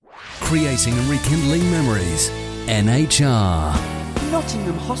Creating and rekindling memories. NHR.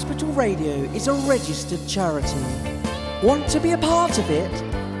 Nottingham Hospital Radio is a registered charity. Want to be a part of it?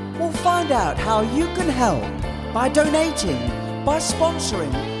 Well, find out how you can help by donating, by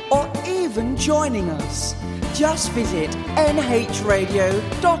sponsoring, or even joining us. Just visit nhradio.org.uk.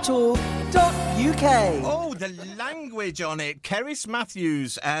 Oh, the language on it. Kerris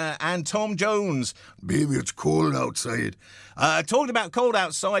Matthews and Tom Jones. Baby, it's cold outside. Talking about Cold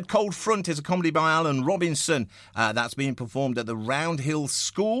Outside, Cold Front is a comedy by Alan Robinson. That's being performed at the Roundhill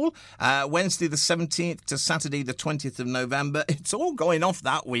School, Wednesday the 17th to Saturday the 20th of November. It's all going off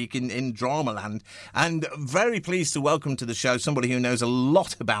that week in Dramaland. And very pleased to welcome to the show somebody who knows a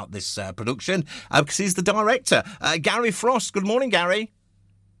lot about this production, because he's the director, Gary Frost. Good morning, Gary.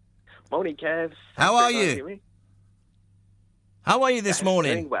 Morning, Kev. How are you? How are you this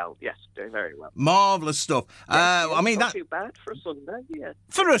morning? Doing well, yes, doing very well. Marvellous stuff. I mean, not too bad for a Sunday, yeah.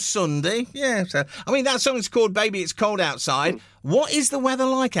 For a Sunday, yeah. So, I mean, that song's called Baby, It's Cold Outside. What is the weather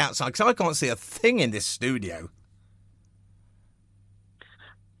like outside? Because I can't see a thing in this studio.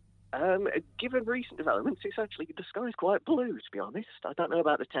 Given recent developments, it's actually, the sky's quite blue, to be honest. I don't know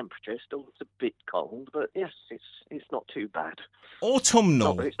about the temperature, still it's a bit cold, but yes, it's not too bad.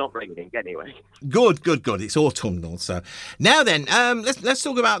 Autumnal. But it's not raining anyway. Good. It's autumnal. So now then, let's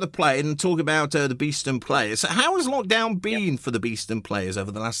talk about the play and talk about the Beeston players. So how has lockdown been for the Beeston players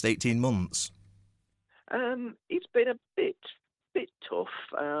over the last 18 months? It's been a bit tough.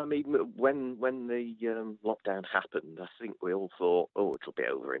 I mean, when the lockdown happened, I think we all thought, it'll be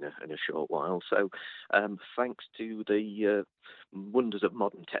over in a short while. So, thanks to the wonders of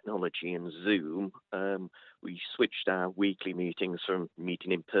modern technology and Zoom, we switched our weekly meetings from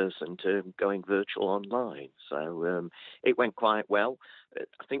meeting in person to going virtual online. So it went quite well.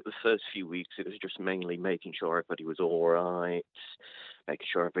 I think the first few weeks it was just mainly making sure everybody was all right, making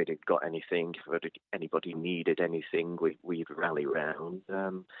sure everybody had got anything. If anybody needed anything, we'd rally round.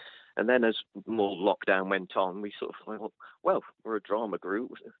 And then as more lockdown went on, we sort of thought, well, we're a drama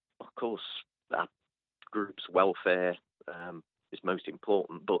group. Of course, that group's welfare is most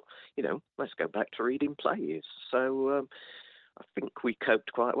important, but, let's go back to reading plays. So I think we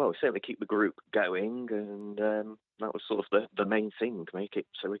coped quite well. We certainly keep the group going, and that was sort of the main thing, make it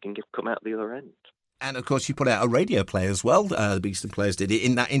so we can come out the other end. And, of course, you put out a radio play as well. The Beeston Players did it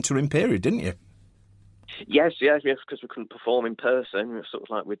in that interim period, didn't you? Yes, because we couldn't perform in person. It was sort of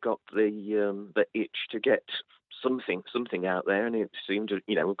like we'd got the itch to get something out there, and it seemed a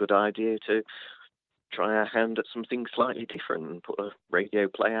good idea to try our hand at something slightly different and put a radio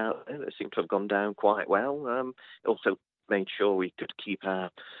play out there that seemed to have gone down quite well. Also made sure we could keep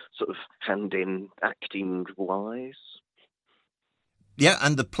our sort of hand in acting-wise. Yeah,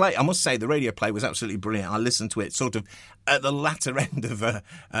 and the play, I must say, the radio play was absolutely brilliant. I listened to it sort of at the latter end of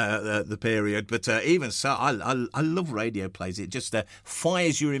the period. But even so, I love radio plays. It just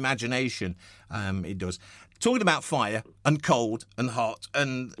fires your imagination. It does. Talking about fire and cold and hot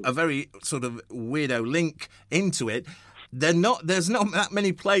and a very sort of weirdo link into it, there's not that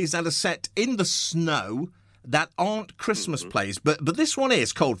many plays that are set in the snow that aren't Christmas plays. But this one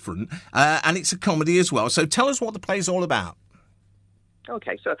is Cold Front, and it's a comedy as well. So tell us what the play's all about.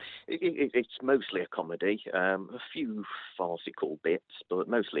 Okay, so it's mostly a comedy, a few farcical bits, but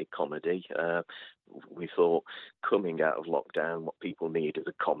mostly a comedy. We thought coming out of lockdown, what people need is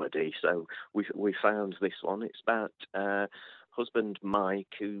a comedy. So we found this one. It's about husband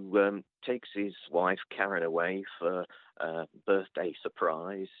Mike who takes his wife Karen away for a birthday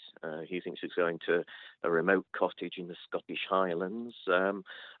surprise. He thinks he's going to a remote cottage in the Scottish Highlands. And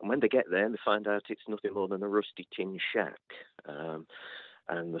when they get there, they find out it's nothing more than a rusty tin shack.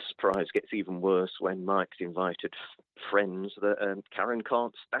 And the surprise gets even worse when Mike's invited friends that Karen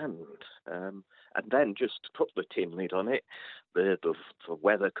can't stand. And then just to put the tin lid on it, the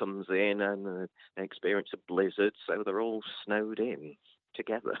weather comes in and they experience a blizzard, so they're all snowed in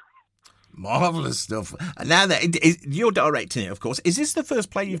together. Marvellous stuff. Now, you're directing it, of course. Is this the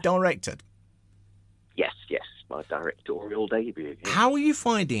first play you've directed? Yes, my directorial debut. Yes. How are you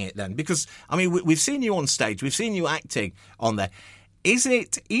finding it then? Because, I mean, we've seen you on stage, we've seen you acting on there. Is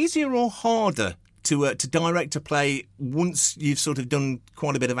it easier or harder to direct a play once you've sort of done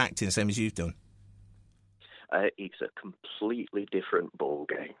quite a bit of acting, same as you've done? It's a completely different ball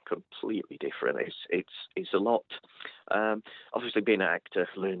game. Completely different. It's a lot. Obviously, being an actor,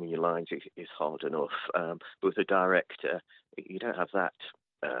 learning your lines is hard enough. But with a director, you don't have that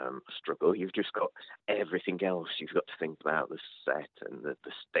struggle. You've just got everything else. You've got to think about the set and the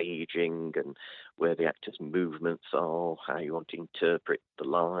staging and where the actors' movements are, how you want to interpret the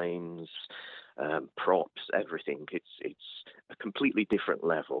lines. props, everything. It's a completely different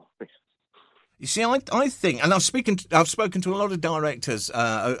level. You see, I think, and I've spoken to a lot of directors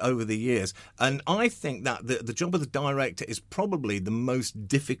over the years, and I think that the job of the director is probably the most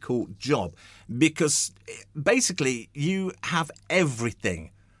difficult job, because basically you have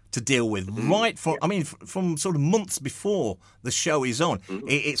everything to deal with right from sort of months before the show is on.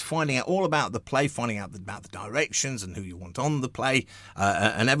 It's finding out all about the play, finding out about the directions and who you want on the play,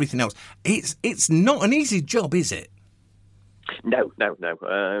 and everything else. It's not an easy job, is it? No.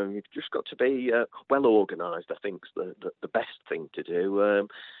 You've just got to be well organised. I think is the best thing to do,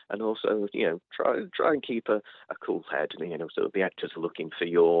 and also try and keep a cool head. So the actors are looking for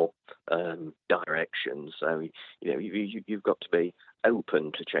your direction. So you've got to be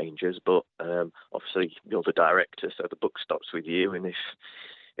open to changes, but obviously you're the director, so the buck stops with you. And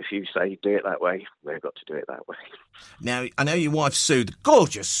if you say do it that way, they've got to do it that way. Now, I know your wife Sue, the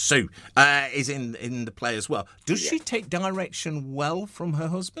gorgeous Sue, is in the play as well. Does she take direction well from her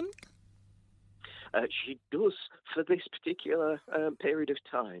husband? She does for this particular period of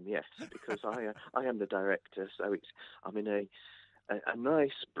time, yes, because I am the director, so I'm in a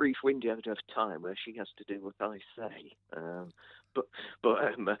nice brief window of time where she has to do what I say. But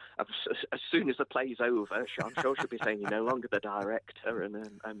as soon as the play's over, I'm sure she'll be saying you're no longer the director,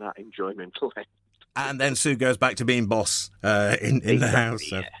 and that enjoyment will end. And then Sue goes back to being boss in the house.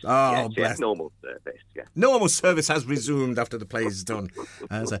 So. Yes. Oh, bless. Normal service, yeah. Normal service has resumed after the play is done.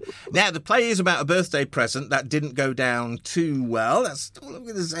 Now, the play is about a birthday present that didn't go down too well. That's all I'm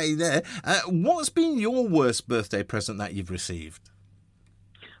going to say there. What's been your worst birthday present that you've received?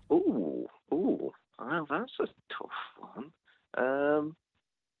 Ooh, well, that's a tough one.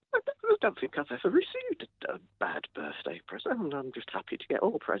 I don't think I've ever received a bad birthday present. I'm just happy to get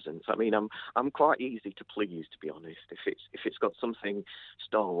all presents. I'm quite easy to please, to be honest. If it's got something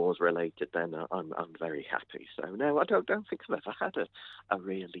Star Wars related, then I'm very happy. So no, I don't think I've ever had a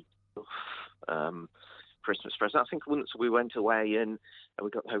really tough Christmas present. I think once we went away and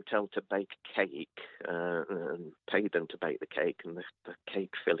we got the hotel to bake cake and paid them to bake the cake, and the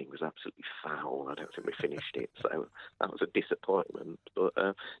cake filling was absolutely foul. I don't think we finished it, so that was a disappointment. But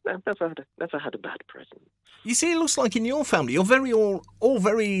no, never had a bad present. You see, it looks like in your family you're all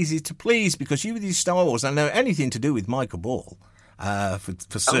very easy to please, because you with your Star Wars, I know anything to do with Michael Ball for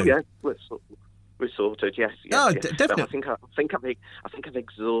Sue. Oh yeah, we're sorted. Yes. Oh, yes. definitely. No, I think I've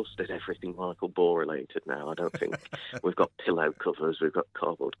exhausted everything Michael Ball related now. I don't think we've got pillow covers, we've got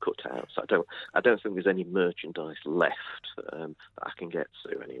cardboard cutouts. I don't think there's any merchandise left that I can get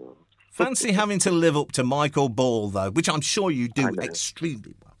to anymore. Fancy having to live up to Michael Ball, though, which I'm sure you do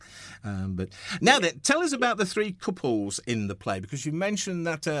extremely well. But now then, tell us about the three couples in the play, because you mentioned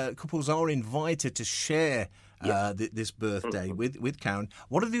that couples are invited to share this birthday with Karen.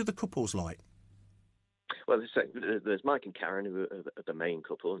 What are the other couples like? Well, there's Mike and Karen, who are the main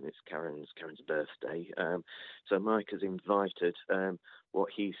couple, and it's Karen's birthday. So Mike has invited what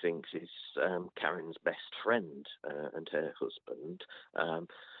he thinks is Karen's best friend and her husband,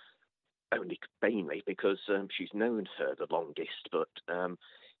 only mainly because she's known her the longest, but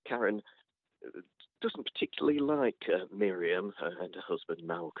Karen doesn't particularly like Miriam and her husband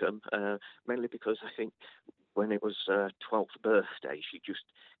Malcolm, mainly because I think when it was 12th birthday, she just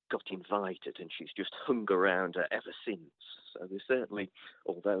got invited and she's just hung around her ever since. So they're certainly,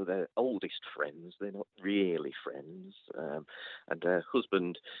 although they're oldest friends, they're not really friends. And her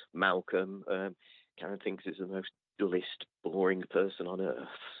husband Malcolm, Karen thinks is the most dullest, boring person on earth.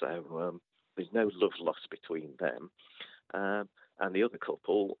 So there's no love lost between them. And the other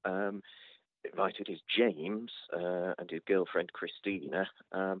couple invited is James and his girlfriend Christina.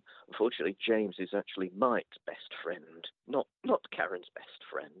 Unfortunately, James is actually Mike's best friend, not Karen's best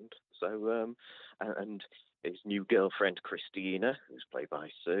friend. So, and his new girlfriend Christina, who's played by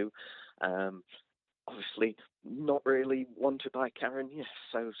Sue, obviously not really wanted by Karen. Yes,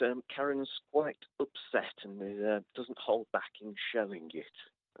 so Karen's quite upset and doesn't hold back in showing it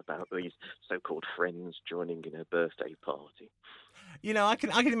about these so-called friends joining in her birthday party. You know, I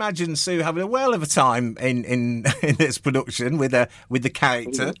can imagine Sue having a whale of a time in this production with the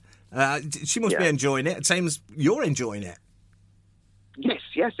character. She must be enjoying it, same as you're enjoying it.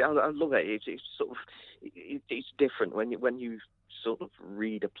 Yes, I love it. It's sort of it's different when you sort of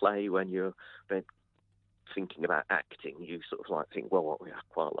read a play when you're thinking about acting. You sort of think, well, I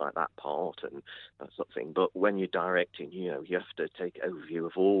quite like that part and that sort of thing. But when you're directing, you have to take overview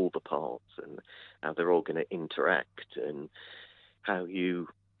of all the parts and how they're all going to interact and how you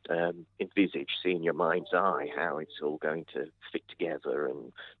envisage, see in your mind's eye how it's all going to fit together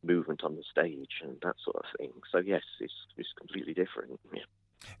and movement on the stage and that sort of thing. So yes, it's completely different. Yeah.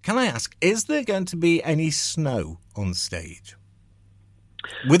 Can I ask, is there going to be any snow on stage?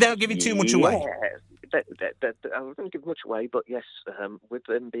 Without giving too much away. I wouldn't give much away, but yes, with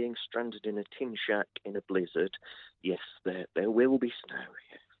them being stranded in a tin shack in a blizzard, yes, there will be snow.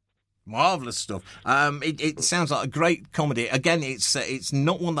 Yes. Marvellous stuff. It sounds like a great comedy. Again, it's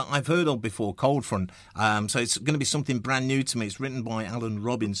not one that I've heard of before, Cold Front. So it's going to be something brand new to me. It's written by Alan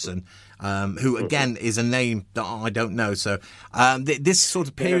Robinson, who again is a name that I don't know. So this sort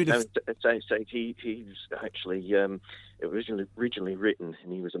of period of he's actually originally written,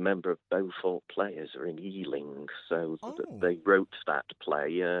 and he was a member of Beaufort Players in Ealing. So they wrote that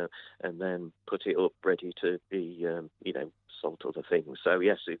play and then put it up ready to be sold to other things. So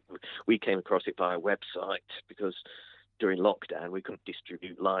yes, we came across it via a website because during lockdown we couldn't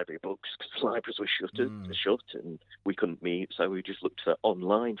distribute library books because libraries were shut and we couldn't meet. So we just looked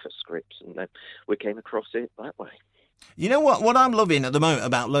online for scripts, and then we came across it that way. You know what I'm loving at the moment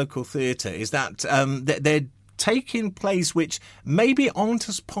about local theatre is that they're taking plays which maybe aren't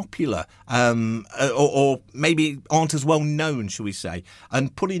as popular or maybe aren't as well known, shall we say,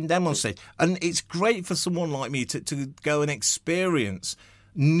 and putting them on stage. And it's great for someone like me to go and experience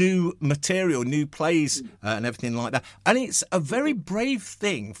new material, new plays and everything like that. And it's a very brave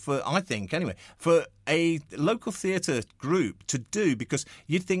thing I think anyway, for a local theatre group to do, because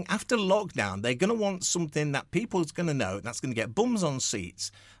you'd think after lockdown they're going to want something that people's going to know, that's going to get bums on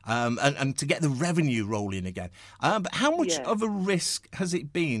seats and to get the revenue rolling again. But how much of a risk has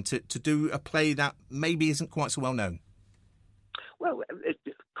it been to do a play that maybe isn't quite so well known? Well,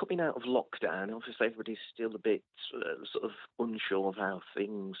 coming out of lockdown, obviously everybody's still a bit sort of unsure of how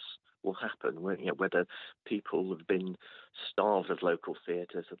things will happen. Whether people have been starved of local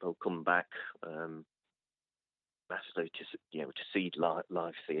theatres, so they'll come back massively to see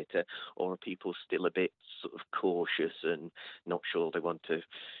live theatre, or are people still a bit sort of cautious and not sure they want to,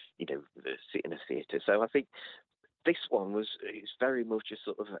 sit in a theatre? So I think this one is very much a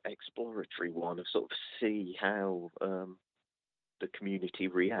sort of exploratory one of sort of see how the community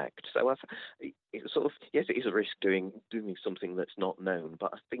react. So it's sort of, yes, it is a risk doing something that's not known,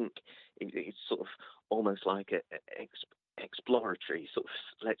 but I think it's sort of almost like a exploratory sort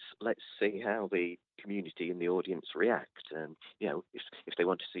of let's see how the community and the audience react, and if they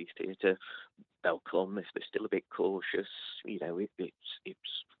want to see theatre, they'll come. If they're still a bit cautious, it's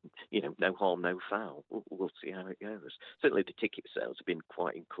no harm, no foul. We'll see how it goes. Certainly, the ticket sales have been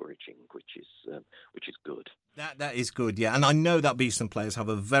quite encouraging, which is good. That is good, yeah. And I know that Beeston Players have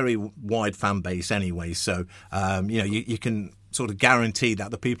a very wide fan base anyway, so you can sort of guarantee that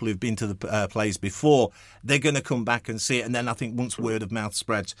the people who've been to the plays before, they're going to come back and see it. And then I think once word of mouth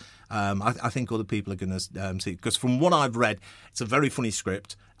spreads, I think other people are going to see it. Because from what I've read, it's a very funny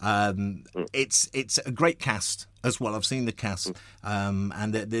script. It's a great cast as well. I've seen the cast,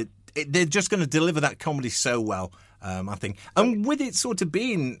 and they're just going to deliver that comedy so well, I think. And with it sort of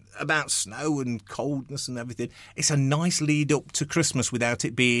being about snow and coldness and everything, it's a nice lead up to Christmas without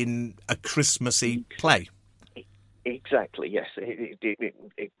it being a Christmassy play. Exactly, yes. It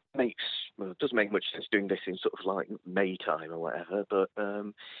doesn't make much sense doing this in sort of like May time or whatever, but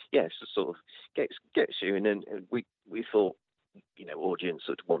it sort of gets you in, and we thought, audience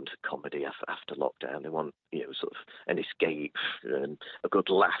would want a comedy after lockdown. They want, sort of an escape and a good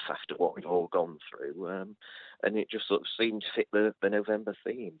laugh after what we've all gone through, and it just sort of seemed to fit the November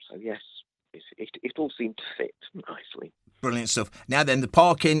theme. So yes, it all seemed to fit nicely. Brilliant stuff. Now then, the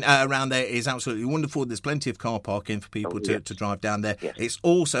parking around there is absolutely wonderful. There's plenty of car parking for people to drive down there. Yes. It's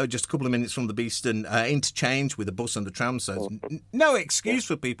also just a couple of minutes from the Beeston interchange with a bus and a tram, so no excuse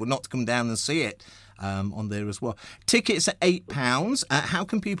for people not to come down and see it on there as well. Tickets are £8. How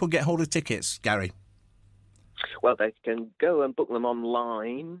can people get hold of tickets, Gary? Well, they can go and book them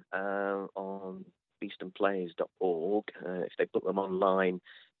online on beestonplayers.org. If they book them online,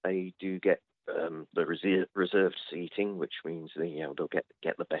 they do get the reserved seating, which means they'll get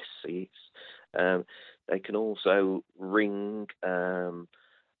the best seats. They can also ring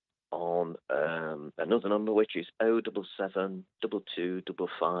on another number, which is 077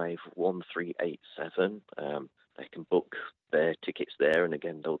 2255 1387. They can book their tickets there, and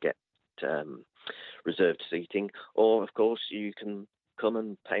again they'll get reserved seating. Or of course you can come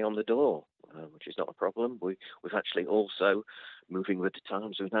and pay on the door, which is not a problem. We've actually also, moving with the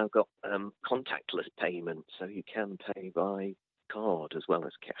times, we've now got contactless payment, so you can pay by card as well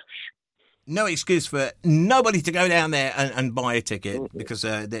as cash. no excuse for nobody to go down there and buy a ticket because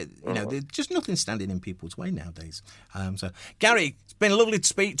there's just nothing standing in people's way nowadays. So, Gary, it's been lovely to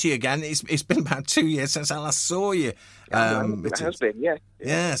speak to you again. It's been about 2 years since I last saw you. It has been, yeah.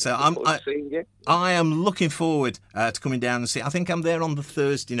 Yeah, so I am looking forward to coming down and see. I think I'm there on the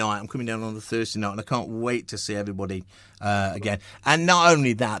Thursday night. I'm coming down on the Thursday night, and I can't wait to see everybody again. And not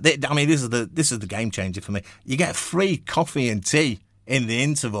only that, this is the game changer for me. You get free coffee and tea in the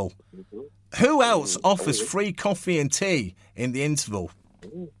interval. Who else offers free coffee and tea in the interval?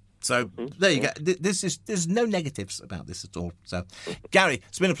 So there you go. There's no negatives about this at all. So, Gary,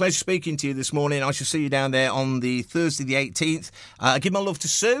 it's been a pleasure speaking to you this morning. I shall see you down there on the Thursday the 18th. Give my love to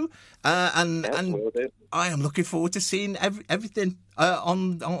Sue, and I am looking forward to seeing everything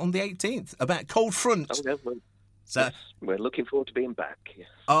on the 18th about Cold Front. So yes, we're looking forward to being back. Yeah.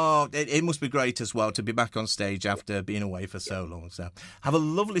 Oh, it must be great as well to be back on stage after being away for so long. So have a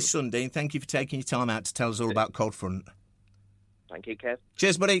lovely Sunday, and thank you for taking your time out to tell us all about Cold Front. Thank you, Kev.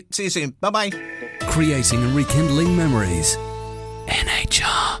 Cheers, buddy. See you soon. Bye-bye. Creating and rekindling memories.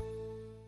 NHR.